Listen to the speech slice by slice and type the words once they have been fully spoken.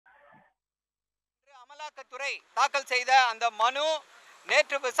அமலாக்கத்துறை தாக்கல் செய்த அந்த மனு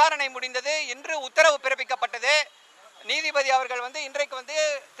நேற்று விசாரணை முடிந்தது. இன்று உத்தரவு பிறப்பிக்கப்பட்டது. நீதிபதி அவர்கள் இன்றைக்கு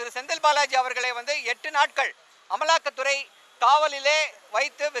திரு செந்தில் பாலாஜி அவர்களை 8 நாட்கள் அமலாக்கத்துறை காவலிலே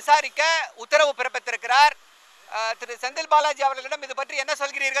வைத்து விசாரிக்க உத்தரவு பிறப்பித்திருக்கிறார். திரு செந்தில் பாலாஜி அவர்களிடம் இது பற்றி என்ன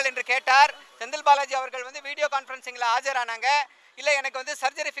சொல்கிறீர்கள் என்று கேட்டார். செந்தில் பாலாஜி அவர்கள் வீடியோ கான்ஃபரன்சிங்கில் ஆஜரானாங்க. இல்லை, எனக்கு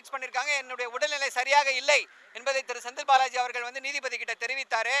சர்ஜரி ஃபிக்ஸ் பண்ணியிருக்காங்க, என்னுடைய உடல்நிலை சரியாக இல்லை என்பதை திரு செந்தில் பாலாஜி அவர்கள் நீதிபதி கிட்ட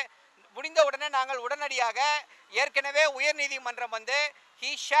தெரிவித்தார். முடிந்த உடனே நாங்கள் உடனடியாக ஏற்கனவே உயர்நீதிமன்றம்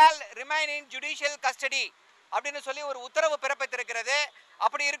he shall remain in judicial custody அப்படின்னு சொல்லி ஒரு உத்தரவு பிறப்பித்திருக்கிறது.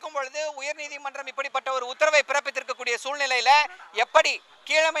 அப்படி இருக்கும் பொழுது உயர்நீதிமன்றம் இப்படிப்பட்ட ஒரு உத்தரவை பிறப்பித்திருக்கக்கூடிய சூழ்நிலையில் எப்படி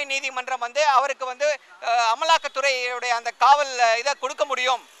கீழமை நீதிமன்றம் அவருக்கு அமலாக்கத்துறையுடைய அந்த காவல் இதை கொடுக்க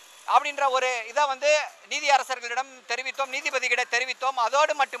முடியும் அப்படின்ற ஒரு இதை நீதியரசர்களிடம் தெரிவித்தோம், நீதிபதியிடம் தெரிவித்தோம்.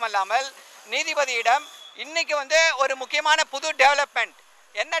 அதோடு மட்டுமல்லாமல் நீதிபதியிடம் இன்னைக்கு ஒரு முக்கியமான புது டெவலப்மெண்ட்.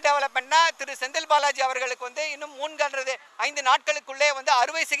 என்ன டெவலப்மெண்ட்னா, திரு செந்தில் பாலாஜி அவர்களுக்கு இன்னும் 5 நாட்களுக்குள்ளே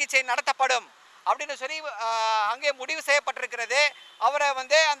அறுவை சிகிச்சை நடத்தப்படும் அப்படின்னு சொல்லி அங்கே முடிவு செய்யப்பட்டிருக்கிறது. அவரை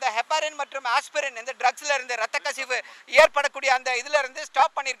அந்த ஹெப்பாரின் மற்றும் ஆஸ்பிரின் இந்த ட்ரக்ஸ்ல இருந்து ரத்த கசிவு ஏற்படக்கூடிய அந்த இதுல இருந்து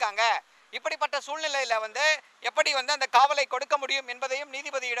ஸ்டாப் பண்ணியிருக்காங்க. இப்படிப்பட்ட சூழ்நிலையில் எப்படி அந்த காவலை கொடுக்க முடியும் என்பதையும்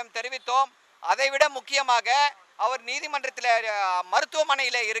நீதிபதியிடம் தெரிவித்தோம். அதைவிட முக்கியமாக அவர் நீதிமன்றத்தில்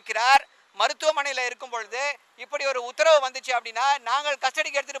மருத்துவமனையில் இருக்கிறார். மருத்துவமனையில் இருக்கும் பொழுது இப்படி ஒரு உத்தரவு வந்துச்சு அப்படின்னா நாங்கள்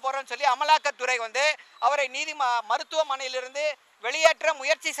கஸ்டடிக்கு எடுத்துகிட்டு போகிறோம்னு சொல்லி அமலாக்கத்துறை அவரை மருத்துவமனையிலிருந்து வெளியேற்ற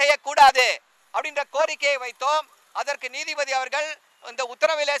முயற்சி செய்யக்கூடாது அப்படின்ற கோரிக்கையை வைத்தோம். அதற்கு நீதிபதி அவர்கள் இந்த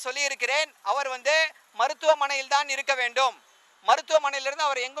உத்தரவிலே சொல்லியிருக்கிறேன், அவர் மருத்துவமனையில் தான் இருக்க வேண்டும், மருத்துவமனையிலிருந்து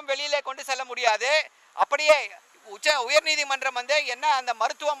அவர் எங்கும் வெளியிலே கொண்டு செல்ல முடியாது. அப்படியே உயர்நீதிமன்றம் என்ன அந்த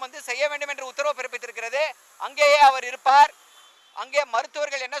மருத்துவம் செய்ய வேண்டும் என்று உத்தரவு பிறப்பித்திருக்கிறது, அங்கேயே அவர் இருப்பார். அங்கே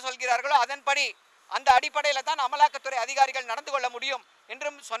மருத்துவர்கள் என்ன சொல்கிறார்களோ அதன்படி அந்த அடிப்படையில் தான் அமலாக்கத்துறை அதிகாரிகள் நடந்து கொள்ள முடியும்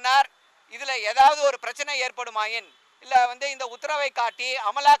என்றும் சொன்னார். இதில் ஏதாவது ஒரு பிரச்சனை ஏற்படுமாயின் இல்லை இந்த உத்தரவை காட்டி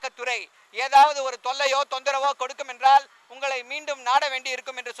அமலாக்கத்துறை ஏதாவது ஒரு தொல்லையோ தொந்தரவோ கொடுக்கும் என்றால் உங்களை மீண்டும் நாட வேண்டி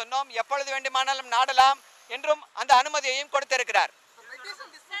இருக்கும் என்று சொன்னோம். எப்பொழுது வேண்டுமானாலும் நாடலாம் என்றும் அந்த அனுமதியையும் கொடுத்திருக்கிறார்.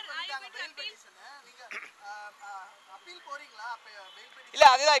 இல்லை,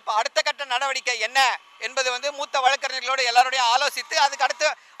 அதுதான் இப்போ அடுத்த கட்ட நடவடிக்கை என்ன என்பது மூத்த வழக்கறிஞர்களோடு எல்லாரோடையும் ஆலோசித்து அதுக்கு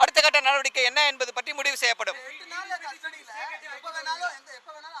அடுத்த கட்ட நடவடிக்கை என்ன என்பது பற்றி முடிவு செய்யப்படும்.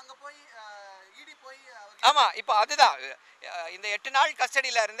 ஆமா, இப்போ அதுதான் இந்த 8 நாள்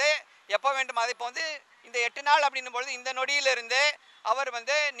கஸ்டடியில இருந்து எப்போ வேண்டும் அது இப்போ இந்த 8 நாள் அப்படின்னும் பொழுது இந்த நொடியிலிருந்து அவர்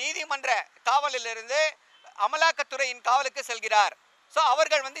நீதிமன்ற காவலிலிருந்து அமலாக்கத்துறையின் காவலுக்கு செல்கிறார். ஸோ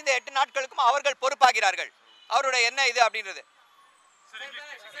அவர்கள் இந்த 8 நாட்களுக்கும் அவர்கள் பொறுப்பாகிறார்கள். அவருடைய என்ன இது அப்படின்றது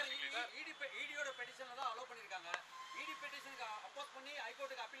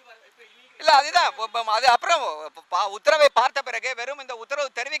இல்ல, அதுதான் அது அப்புறம் உத்தரவை பார்த்த பிறகு வெறும் இந்த உத்தரவு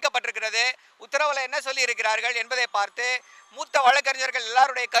தெரிவிக்கப்பட்டிருக்கிறது. உத்தரவுல என்ன சொல்லி இருக்கிறார்கள் என்பதை பார்த்து மூத்த வழக்கறிஞர்கள்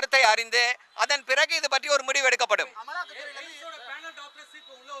எல்லாருடைய கருத்தை அறிந்து அதன் பிறகு இது பற்றி ஒரு முடிவு எடுக்கப்படும்.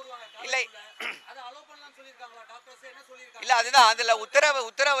 இல்லை இல்ல, அதுதான் அதுல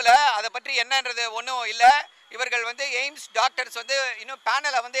உத்தரவுல அதை பற்றி என்னன்றது ஒன்றும் இல்லை. இவர்கள் எய்ம்ஸ் டாக்டர்ஸ் இன்னும்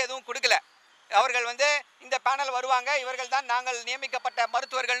பேனலை எதுவும் கொடுக்கல. அவர்கள் இந்த பேனல் வருவாங்க, இவர்கள் தான் நாங்கள் நியமிக்கப்பட்ட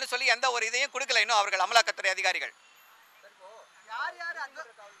மருத்துவர்கள்னு சொல்லி எந்த ஒரு இதையும் கொடுக்கல இன்னும் அவர்கள் அமலாக்கத்துறை அதிகாரிகள்.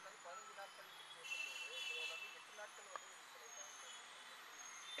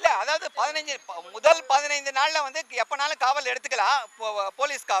 இல்ல, அதாவது முதல் 15 நாள்ல எப்பனாலும் காவல் எடுத்துக்கலாம்,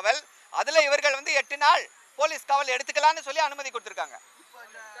 போலீஸ் காவல். அதுல இவர்கள் 8 நாள் போலீஸ் காவல் எடுத்துக்கலாம்னு சொல்லி அனுமதி கொடுத்திருக்காங்க.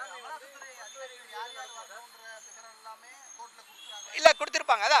 இல்ல,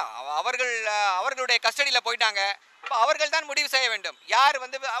 கொடுத்திருப்பாங்க. அதான் அவர்களுடைய கஸ்டடியில் போயிட்டாங்க. இப்போ அவர்கள் தான் முடிவு செய்ய வேண்டும். யார்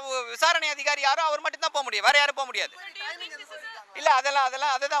விசாரணை அதிகாரி யாரோ அவர் மட்டும் தான் போக முடியும், வேற யாரும் போக முடியாது. இல்ல,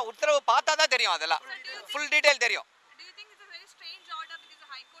 அதெல்லாம் உத்தரவு பார்த்தா தான் தெரியும், அதெல்லாம் ஃபுல் டீடைல் தெரியும்.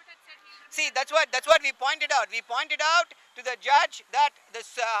 See, that's what we pointed out. We pointed out to the judge that this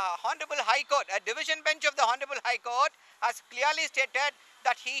Honorable High Court, a division bench of the Honorable High Court, has clearly stated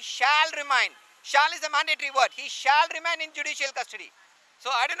that he shall remain. Shall is a mandatory word. He shall remain in judicial custody. So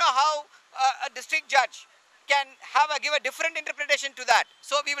I don't know how a district judge can give a different interpretation to that.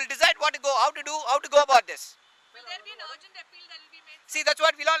 So we will decide how to go about this. Will there be an urgent appeal that will be made? See, that's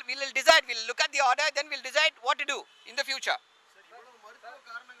what we'll decide. We'll look at the order, then we'll decide what to do in the future.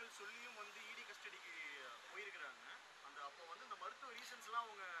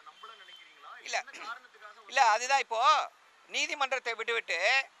 இல்ல, அதுதான் இப்போ நீதிமன்றத்தை விட்டுவிட்டு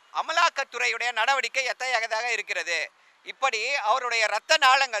அமலாக்கத்துறையுடைய நடவடிக்கை எத்தகையதாக இருக்கிறது. இப்படி அவருடைய இரத்த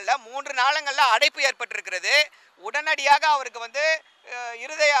நாளங்கள்ல 3 நாளங்கள்ல அடைப்பு ஏற்பட்டிருக்கிறது. உடனடியாக அவருக்கு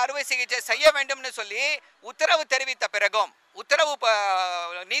இருதய அறுவை சிகிச்சை செய்ய வேண்டும்னு சொல்லி உத்தரவு தெரிவித்த பிறகும் உத்தரவு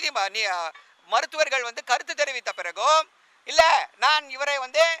மருத்துவர்கள் வந்து கருத்து தெரிவித்த பிறகும் இல்ல நான் இவரை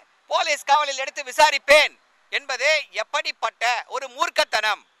வந்து போலீஸ் காவலில் எடுத்து விசாரிப்பேன் என்பது எப்படிப்பட்ட ஒரு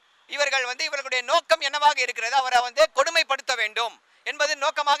மூர்க்கத்தனம். இவர்கள் வந்து இவர்களுடைய நோக்கம் என்னவாக இருக்கிறது? அவரை வந்து கொடுமைப்படுத்த வேண்டும் என்பது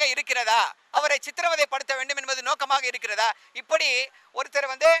நோக்கமாக இருக்கிறதா? அவரை சித்திரவதைப்படுத்த வேண்டும் என்பது நோக்கமாக இருக்கிறதா? இப்படி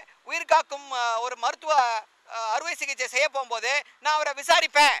ஒருத்தர் வந்து உயிர்காக்கும் ஒரு மருத்துவ அறுவை சிகிச்சை செய்ய போகும்போது நான் அவரை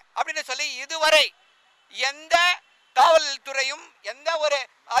விசாரிப்பேன் அப்படின்னு சொல்லி இதுவரை எந்த காவல்துறையும் எந்த ஒரு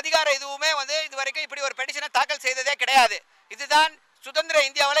அதிகார இதுவுமே வந்து இதுவரைக்கும் இப்படி ஒரு பெட்டிஷனை தாக்கல் செய்ததே கிடையாது. இதுதான் சுதந்திர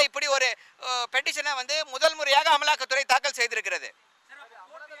இந்தியாவில் இப்படி ஒரு பெட்டிஷனை வந்து முதல் முறையாக அமலாக்கத்துறை தாக்கல் செய்திருக்கிறது.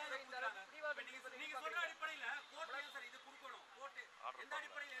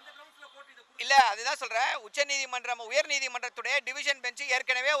 இல்ல அதுதான் சொல்றேன், உச்ச நீதிமன்றம் உயர் நீதிமன்றத்துடைய டிவிஷன் பெஞ்ச்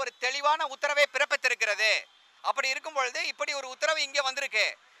ஏற்கனவே ஒரு தெளிவான உத்தரவை பிறப்பித்திருக்கிறது. அப்படி இருக்கும் பொழுது இப்படி ஒரு உத்தரவு இங்கே வந்திருக்கு.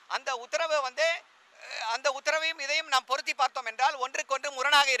 அந்த உத்தரவு வந்து அந்த உத்தரவையும் இதையும் நாம் பொருத்தி பார்த்தோம் என்றால் ஒன்றுக்கொன்று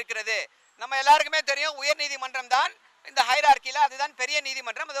முரணாக இருக்கிறது. நம்ம எல்லாருக்குமே தெரியும் உயர் நீதிமன்றம் தான் இந்த ஹைரார்க்கியில அதுதான் பெரிய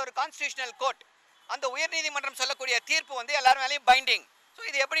நீதிமன்றம், அது ஒரு கான்ஸ்டிடியூஷனல் கோர்ட். அந்த உயர் நீதிமன்றம் சொல்லக்கூடிய தீர்ப்பு வந்து எல்லாரும் மேலேயும் பைண்டிங். ஸோ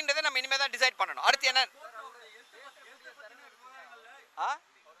இது எப்படின்றத நம்ம இனிமேல் தான் டிசைட் பண்ணணும். அடுத்து என்ன?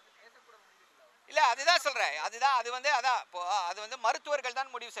 இல்லை அதுதான் சொல்கிறேன், அதுதான் அது வந்து அதான் இப்போ அது வந்து மருத்துவர்கள்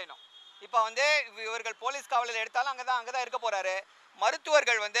தான் முடிவு செய்யணும். இப்போ வந்து இவர்கள் போலீஸ் காவலில் எடுத்தாலும் அங்கே தான் இருக்க போகிறாரு.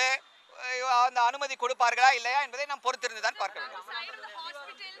 மருத்துவர்கள் வந்து அந்த அனுமதி கொடுப்பார்களா இல்லையா என்பதை நாம் பொறுத்திருந்து தான் பார்க்க வேண்டும்.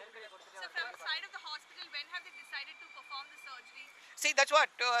 See, that's what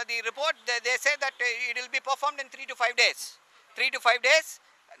the report they say that it will be performed in 3 to 5 days. 3 to 5 days.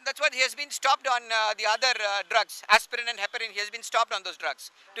 That's what he has been stopped on the other drugs, aspirin and heparin. He has been stopped on those drugs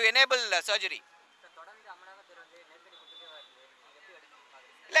to enable surgery.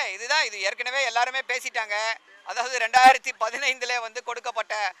 இல்லை இதுதான் இது ஏற்கனவே எல்லாருமே பேசிட்டாங்க. அதாவது 2015 வந்து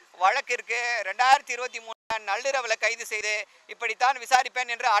கொடுக்கப்பட்ட வழக்கிற்கு 2023 நள்ளிரவில் கைது செய்து இப்படித்தான்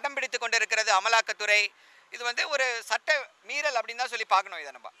விசாரிப்பேன் என்று அடம்பிடித்து கொண்டிருக்கிறது அமலாக்கத்துறை. இது வந்து ஒரு சட்ட மீறல் அப்படின்னு தான் சொல்லி பார்க்கணும்.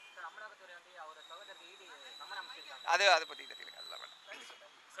 இதை நம்ம அதை பற்றி